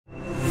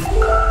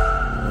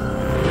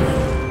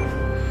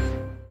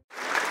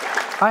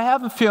I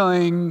have a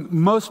feeling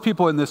most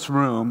people in this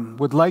room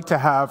would like to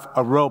have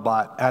a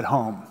robot at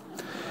home.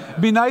 It'd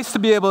be nice to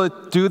be able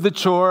to do the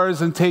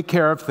chores and take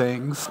care of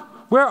things.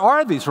 Where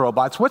are these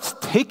robots? What's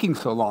taking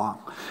so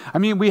long? I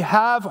mean, we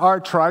have our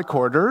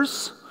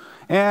tricorders,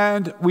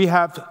 and we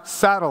have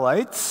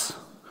satellites,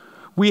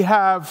 we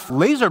have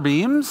laser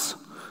beams,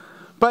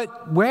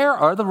 but where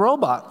are the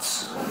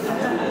robots?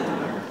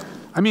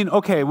 I mean,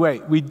 okay,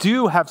 wait, we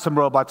do have some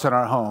robots in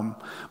our home,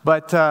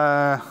 but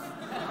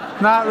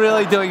not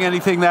really doing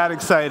anything that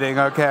exciting,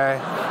 okay?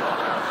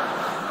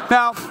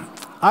 Now,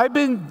 I've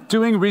been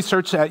doing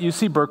research at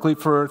UC Berkeley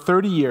for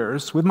 30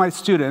 years with my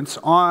students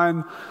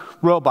on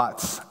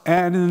robots,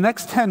 and in the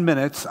next 10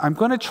 minutes, I'm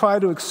going to try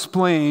to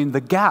explain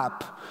the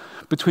gap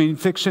between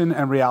fiction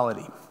and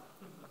reality.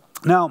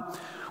 Now,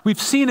 we've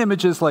seen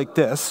images like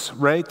this,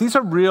 right? These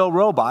are real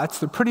robots.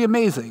 They're pretty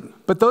amazing.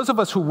 But those of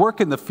us who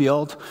work in the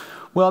field,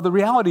 well, the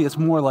reality is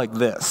more like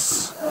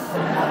this.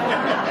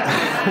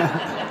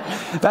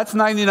 That's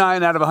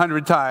 99 out of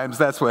 100 times,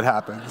 that's what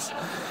happens.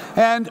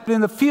 And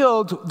in the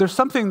field, there's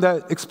something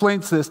that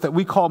explains this that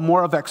we call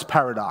Moravec's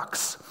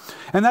paradox.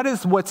 And that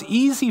is what's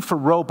easy for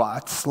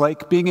robots,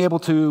 like being able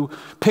to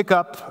pick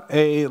up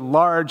a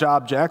large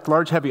object,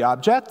 large heavy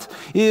object,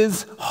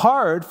 is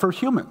hard for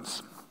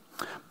humans.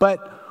 But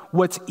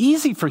what's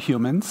easy for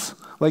humans,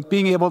 like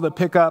being able to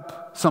pick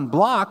up some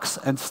blocks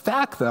and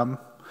stack them,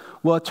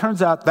 well, it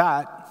turns out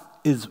that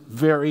is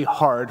very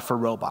hard for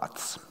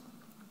robots.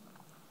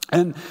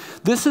 And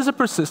this is a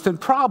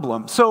persistent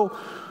problem. So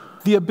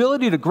the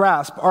ability to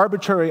grasp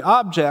arbitrary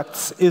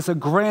objects is a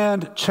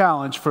grand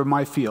challenge for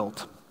my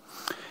field.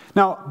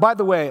 Now, by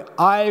the way,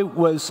 I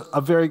was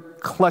a very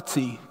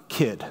klutzy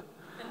kid.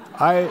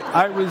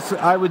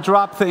 I would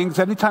drop things.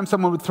 Anytime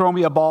someone would throw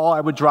me a ball,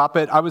 I would drop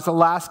it. I was the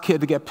last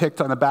kid to get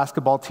picked on a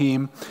basketball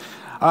team.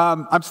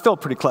 I'm still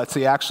pretty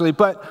klutzy, actually,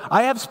 but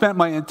I have spent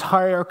my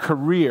entire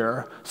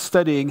career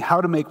studying how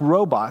to make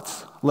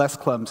robots less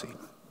clumsy.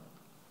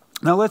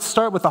 Now, let's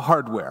start with the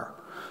hardware.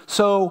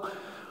 So,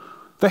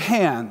 the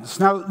hands.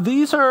 Now,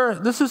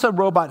 this is a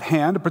robot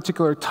hand, a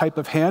particular type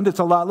of hand. It's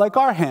a lot like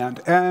our hand,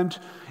 and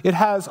it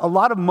has a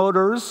lot of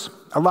motors,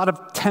 a lot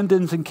of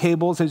tendons and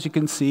cables, as you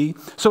can see.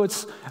 So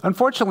it's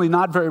unfortunately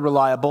not very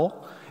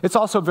reliable. It's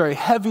also very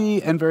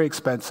heavy and very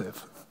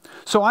expensive.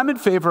 So I'm in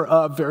favor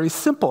of very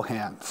simple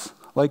hands,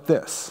 like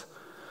this.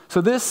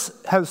 So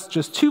this has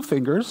just 2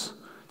 fingers.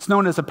 It's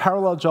known as a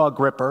parallel jaw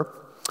gripper.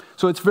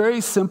 So it's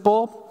very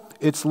simple,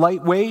 it's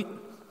lightweight,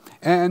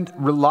 and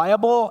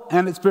reliable,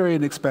 and it's very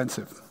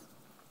inexpensive.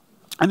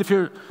 And if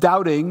you're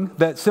doubting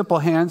that simple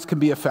hands can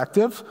be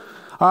effective,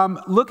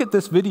 look at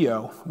this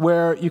video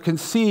where you can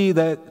see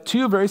that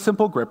 2 very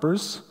simple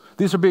grippers,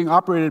 these are being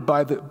operated,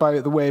 by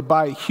the way,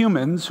 by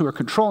humans who are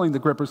controlling the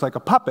grippers like a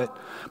puppet,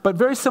 but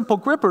very simple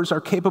grippers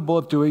are capable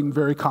of doing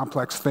very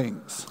complex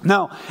things.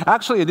 Now,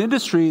 actually in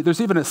industry,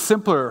 there's even a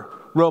simpler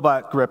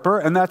robot gripper,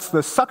 and that's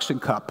the suction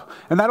cup.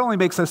 And that only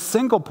makes a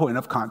single point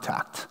of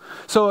contact.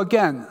 So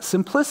again,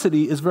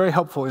 simplicity is very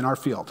helpful in our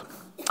field.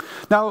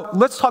 Now,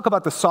 let's talk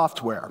about the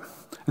software.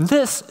 And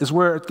this is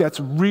where it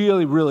gets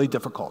really, really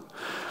difficult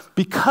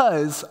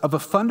because of a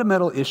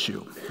fundamental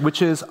issue,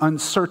 which is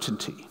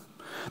uncertainty.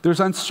 There's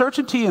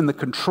uncertainty in the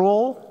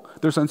control,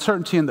 there's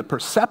uncertainty in the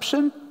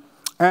perception,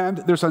 and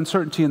there's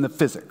uncertainty in the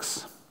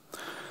physics.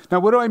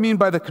 Now, what do I mean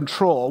by the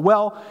control?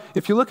 Well,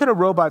 if you look at a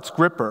robot's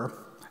gripper,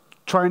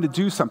 trying to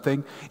do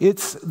something,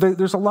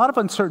 there's a lot of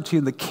uncertainty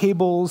in the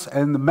cables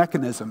and the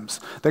mechanisms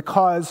that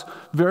cause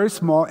very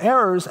small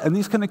errors, and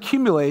these can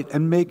accumulate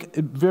and make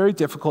it very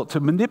difficult to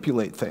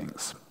manipulate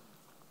things.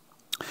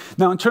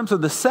 Now, in terms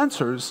of the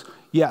sensors,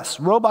 yes,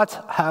 robots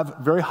have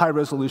very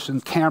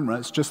high-resolution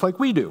cameras, just like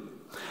we do.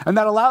 And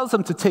that allows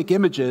them to take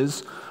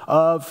images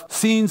of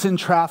scenes in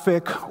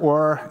traffic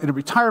or in a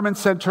retirement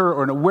center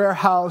or in a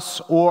warehouse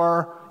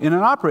or in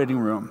an operating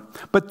room.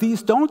 But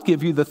these don't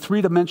give you the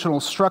 3-dimensional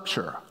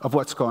structure of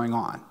what's going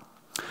on.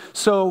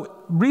 So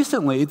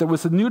recently, there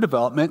was a new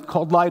development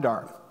called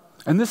LiDAR.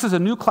 And this is a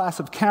new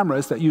class of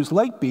cameras that use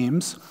light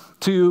beams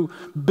to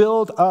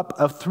build up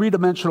a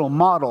 3-dimensional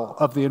model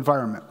of the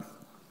environment.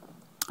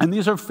 And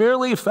these are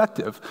fairly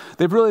effective.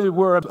 They really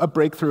were a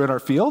breakthrough in our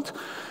field.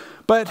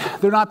 But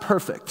they're not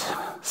perfect.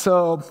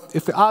 So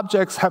if the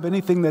objects have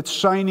anything that's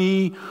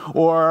shiny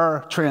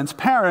or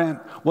transparent,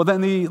 well, then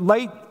the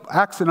light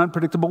acts in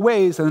unpredictable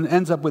ways and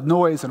ends up with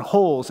noise and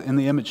holes in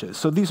the images.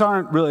 So these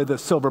aren't really the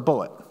silver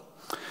bullet.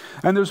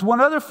 And there's one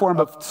other form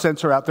of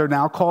sensor out there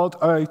now called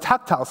a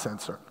tactile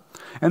sensor.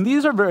 And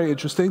these are very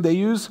interesting. They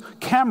use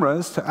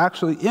cameras to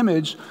actually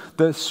image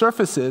the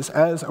surfaces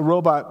as a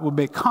robot would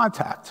make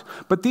contact.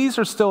 But these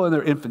are still in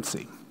their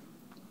infancy.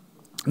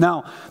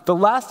 Now, the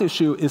last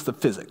issue is the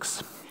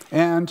physics.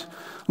 And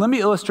let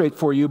me illustrate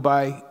for you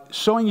by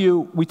showing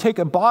you, we take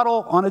a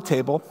bottle on a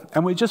table,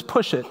 and we just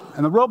push it,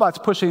 and the robot's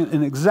pushing it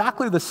in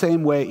exactly the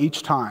same way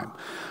each time.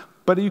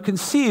 But you can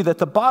see that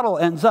the bottle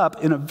ends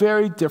up in a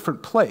very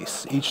different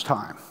place each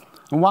time.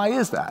 And why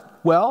is that?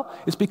 Well,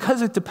 it's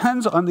because it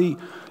depends on the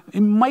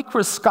in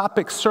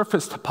microscopic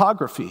surface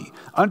topography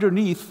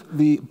underneath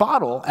the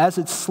bottle as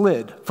it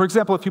slid. For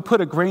example, if you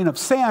put a grain of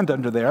sand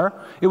under there,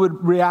 it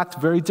would react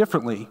very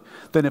differently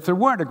than if there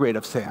weren't a grain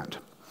of sand.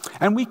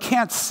 And we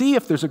can't see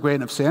if there's a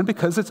grain of sand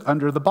because it's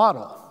under the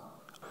bottle.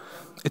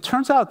 It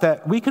turns out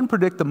that we can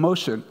predict the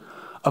motion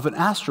of an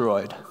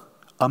asteroid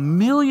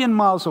 1,000,000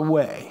 miles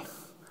away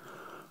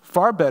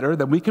far better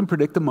than we can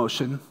predict the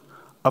motion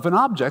of an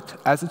object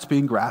as it's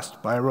being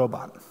grasped by a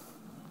robot.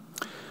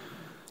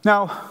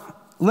 Now,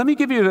 let me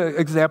give you an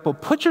example.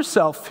 Put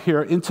yourself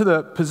here into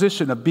the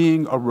position of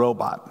being a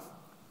robot.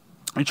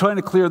 You're trying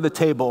to clear the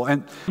table,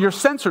 and your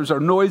sensors are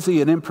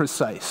noisy and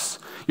imprecise.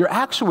 Your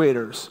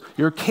actuators,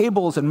 your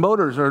cables and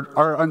motors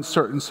are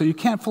uncertain, so you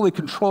can't fully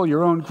control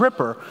your own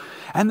gripper.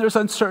 And there's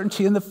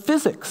uncertainty in the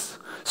physics,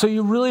 so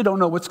you really don't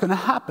know what's going to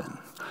happen.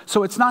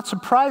 So it's not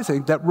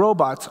surprising that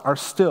robots are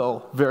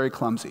still very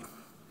clumsy.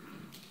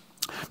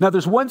 Now,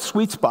 there's one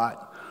sweet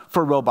spot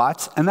for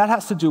robots, and that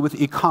has to do with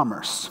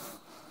e-commerce.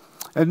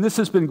 And this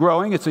has been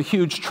growing. It's a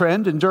huge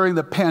trend. And during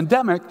the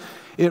pandemic,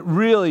 it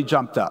really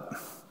jumped up.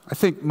 I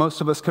think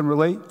most of us can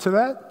relate to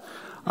that.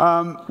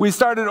 We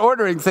started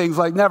ordering things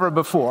like never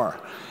before.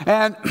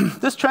 And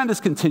this trend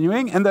is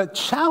continuing. And the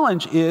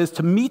challenge is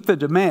to meet the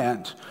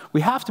demand.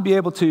 We have to be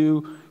able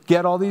to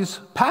get all these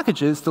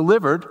packages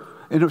delivered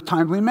in a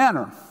timely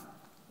manner.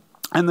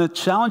 And the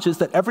challenge is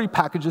that every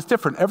package is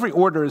different. Every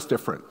order is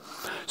different.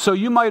 So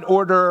you might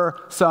order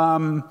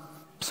some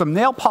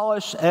nail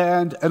polish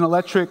and an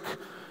electric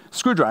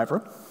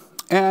screwdriver,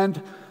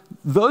 and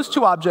those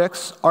two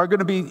objects are going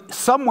to be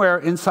somewhere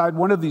inside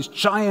one of these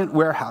giant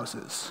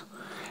warehouses.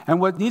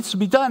 And what needs to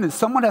be done is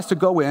someone has to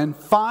go in,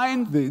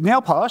 find the nail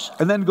polish,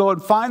 and then go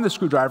and find the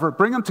screwdriver,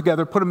 bring them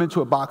together, put them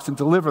into a box, and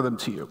deliver them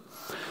to you.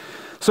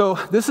 So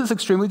this is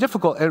extremely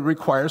difficult, and it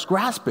requires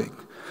grasping.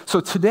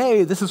 So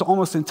today, this is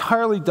almost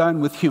entirely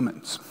done with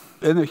humans.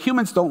 And the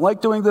humans don't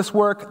like doing this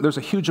work. There's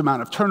a huge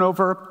amount of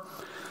turnover.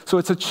 So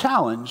it's a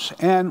challenge.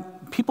 And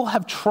people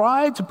have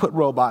tried to put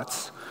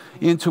robots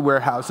into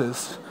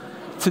warehouses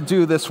to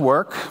do this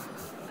work.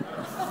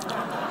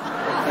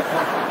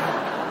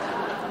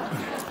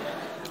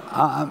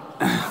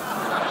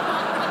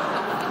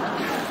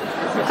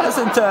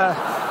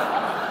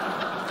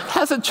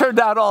 Hasn't turned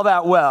out all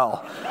that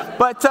well.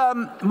 But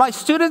my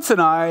students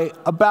and I,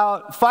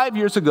 about 5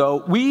 years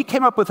ago, we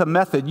came up with a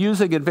method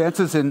using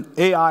advances in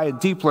AI and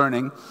deep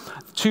learning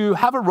to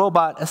have a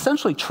robot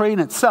essentially train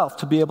itself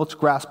to be able to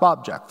grasp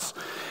objects.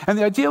 And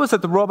the idea was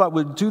that the robot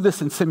would do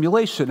this in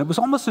simulation. It was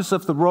almost as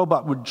if the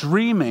robot were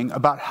dreaming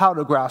about how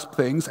to grasp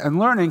things and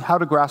learning how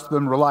to grasp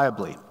them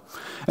reliably.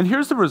 And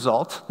here's the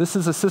result. This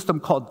is a system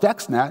called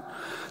DexNet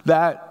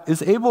that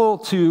is able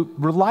to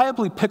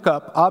reliably pick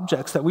up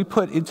objects that we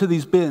put into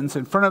these bins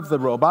in front of the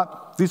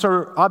robot. These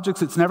are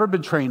objects it's never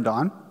been trained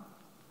on.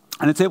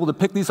 And it's able to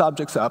pick these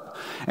objects up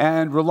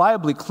and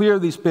reliably clear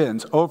these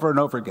bins over and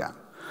over again.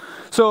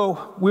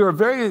 So we were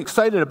very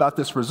excited about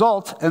this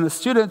result, and the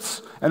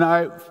students and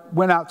I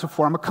went out to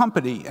form a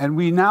company. And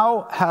we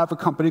now have a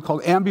company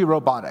called Ambi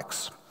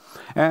Robotics.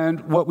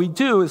 And what we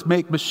do is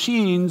make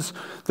machines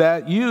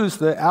that use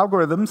the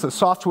algorithms, the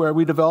software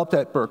we developed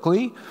at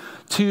Berkeley,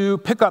 to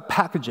pick up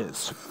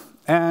packages.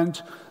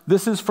 And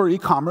this is for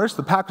e-commerce.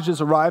 The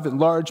packages arrive in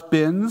large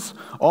bins,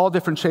 all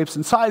different shapes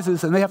and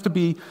sizes, and they have to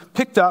be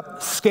picked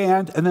up,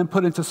 scanned, and then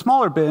put into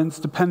smaller bins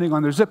depending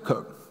on their zip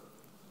code.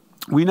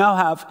 We now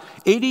have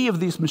 80 of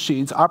these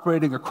machines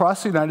operating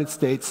across the United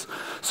States,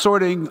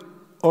 sorting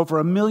over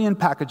 1 million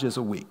packages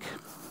a week.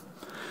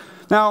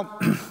 Now,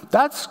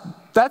 that's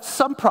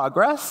some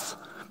progress,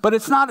 but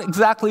it's not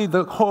exactly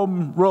the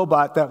home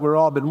robot that we've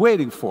all been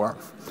waiting for.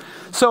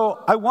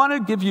 So I want to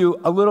give you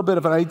a little bit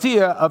of an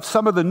idea of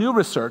some of the new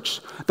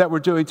research that we're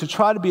doing to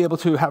try to be able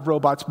to have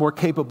robots more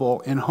capable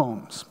in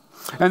homes.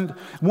 And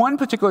one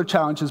particular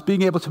challenge is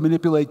being able to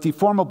manipulate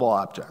deformable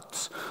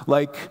objects,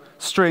 like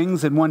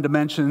strings in one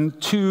dimension,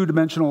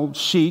 two-dimensional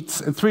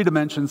sheets, and 3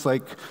 dimensions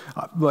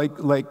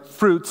like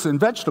fruits and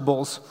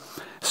vegetables.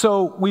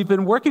 So we've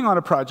been working on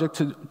a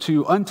project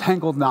to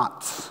untangle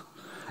knots.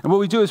 And what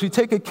we do is we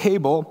take a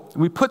cable,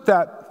 and we put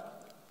that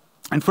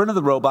in front of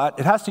the robot.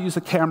 It has to use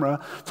a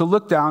camera to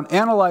look down,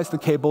 analyze the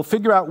cable,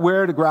 figure out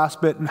where to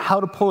grasp it and how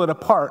to pull it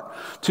apart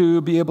to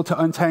be able to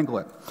untangle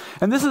it.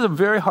 And this is a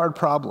very hard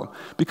problem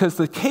because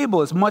the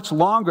cable is much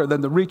longer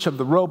than the reach of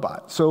the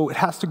robot. So it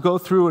has to go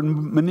through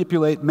and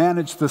manipulate,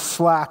 manage the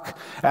slack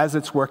as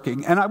it's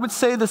working. And I would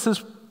say this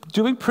is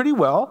doing pretty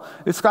well.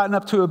 It's gotten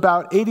up to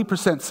about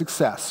 80%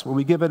 success when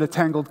we give it a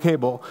tangled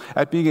cable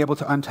at being able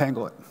to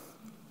untangle it.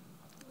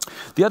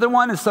 The other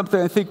one is something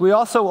I think we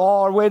also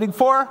all are waiting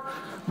for.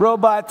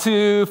 Robot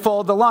to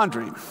fold the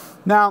laundry.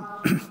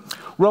 Now,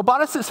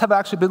 roboticists have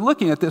actually been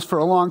looking at this for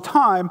a long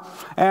time,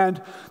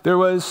 and there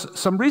was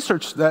some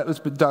research that has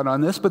been done on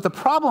this, but the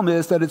problem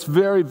is that it's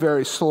very,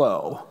 very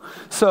slow.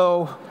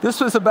 So this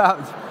was about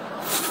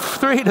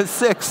 3 to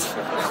 6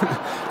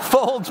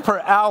 folds per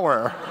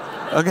hour,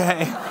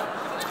 okay?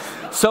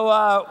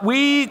 So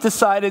we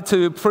decided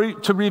to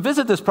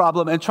revisit this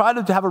problem and try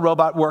to have a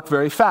robot work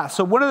very fast.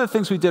 So one of the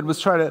things we did was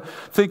try to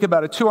think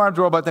about a two-armed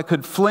robot that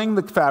could fling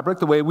the fabric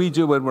the way we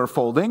do when we're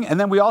folding. And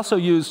then we also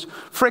used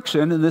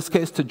friction, in this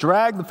case, to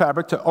drag the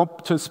fabric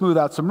to smooth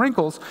out some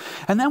wrinkles.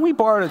 And then we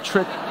borrowed a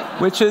trick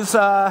which is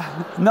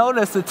known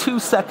as the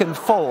 2-second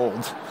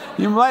fold.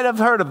 You might have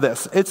heard of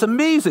this. It's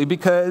amazing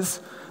because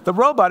the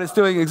robot is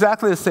doing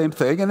exactly the same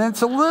thing, and then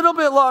it's a little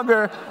bit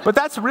longer, but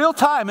that's real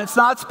time. It's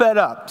not sped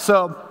up.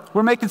 So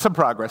we're making some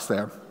progress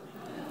there.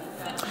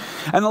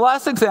 And the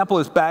last example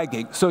is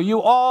bagging. So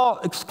you all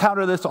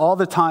encounter this all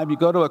the time. You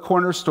go to a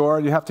corner store,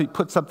 and you have to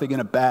put something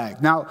in a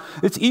bag. Now,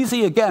 it's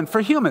easy, again,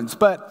 for humans,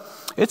 but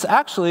it's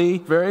actually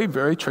very,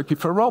 very tricky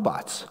for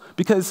robots.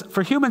 Because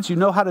for humans, you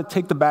know how to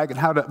take the bag and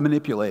how to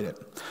manipulate it.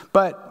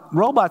 But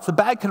robots, the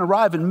bag can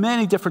arrive in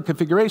many different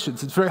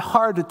configurations. It's very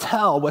hard to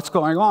tell what's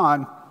going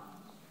on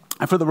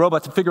and for the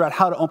robot to figure out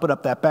how to open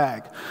up that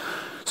bag.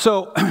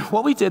 So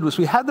what we did was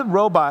we had the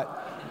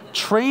robot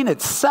train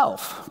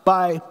itself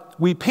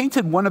we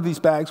painted one of these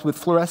bags with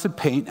fluorescent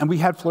paint, and we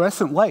had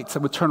fluorescent lights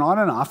that would turn on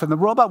and off, and the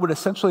robot would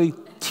essentially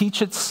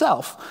teach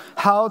itself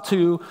how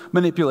to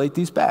manipulate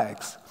these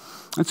bags.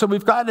 And so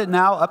we've gotten it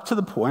now up to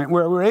the point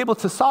where we're able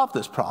to solve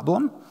this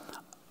problem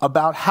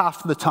about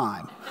half the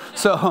time.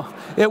 So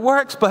it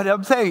works, but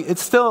I'm saying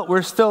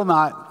we're still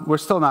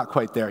not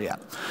quite there yet.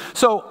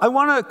 So I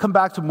want to come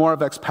back to more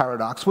of X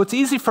paradox. What's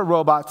easy for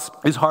robots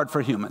is hard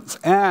for humans,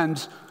 and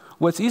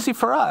what's easy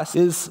for us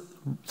is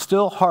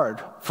still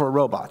hard for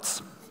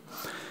robots.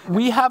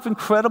 We have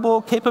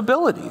incredible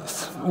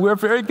capabilities. We're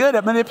very good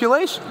at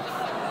manipulation.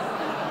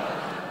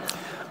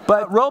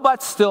 But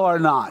robots still are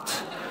not.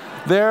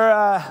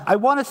 I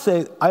want to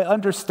say, I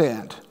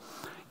understand.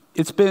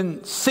 It's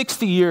been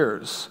 60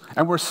 years,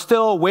 and we're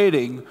still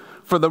waiting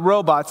for the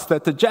robots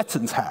that the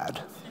Jetsons had.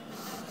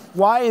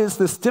 Why is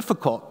this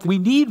difficult? We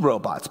need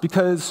robots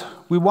because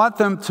we want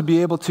them to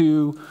be able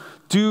to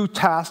do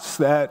tasks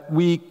that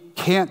we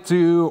can't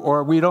do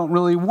or we don't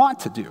really want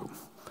to do.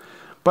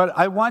 But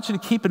I want you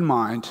to keep in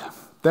mind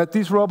that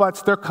these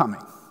robots, they're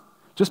coming.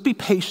 Just be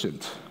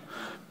patient,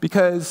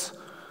 because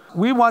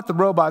we want the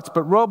robots,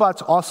 but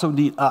robots also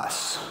need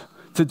us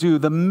to do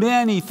the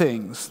many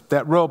things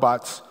that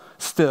robots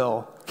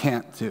still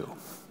can't do.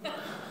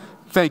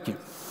 Thank you.